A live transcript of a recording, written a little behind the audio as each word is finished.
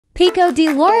Pico de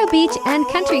Loro Beach and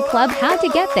Country Club. How to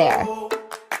get there?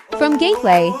 From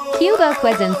Gateway, Cuba,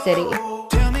 Quezon City.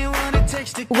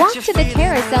 Walk to the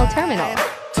Carousel Terminal.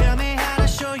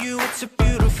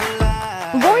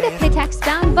 Board a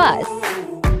Pitex-bound bus.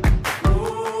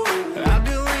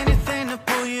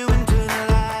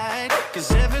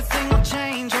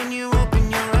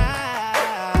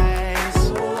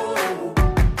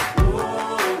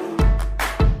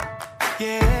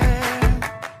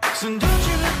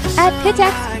 At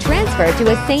Pitex, transfer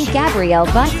to a St. Gabriel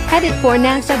bus headed for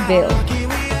Nasugbu,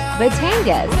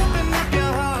 Batangas.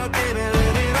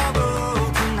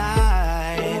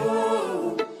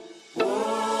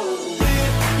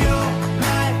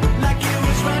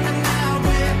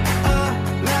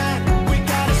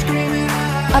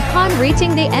 Upon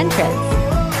reaching the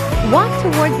entrance, walk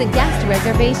towards the guest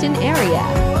reservation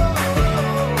area.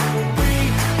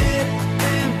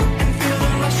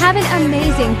 Have an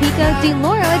amazing Pico de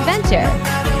Loro adventure.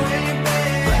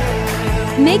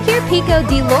 Make your Pico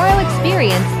de Loro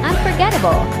experience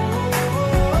unforgettable.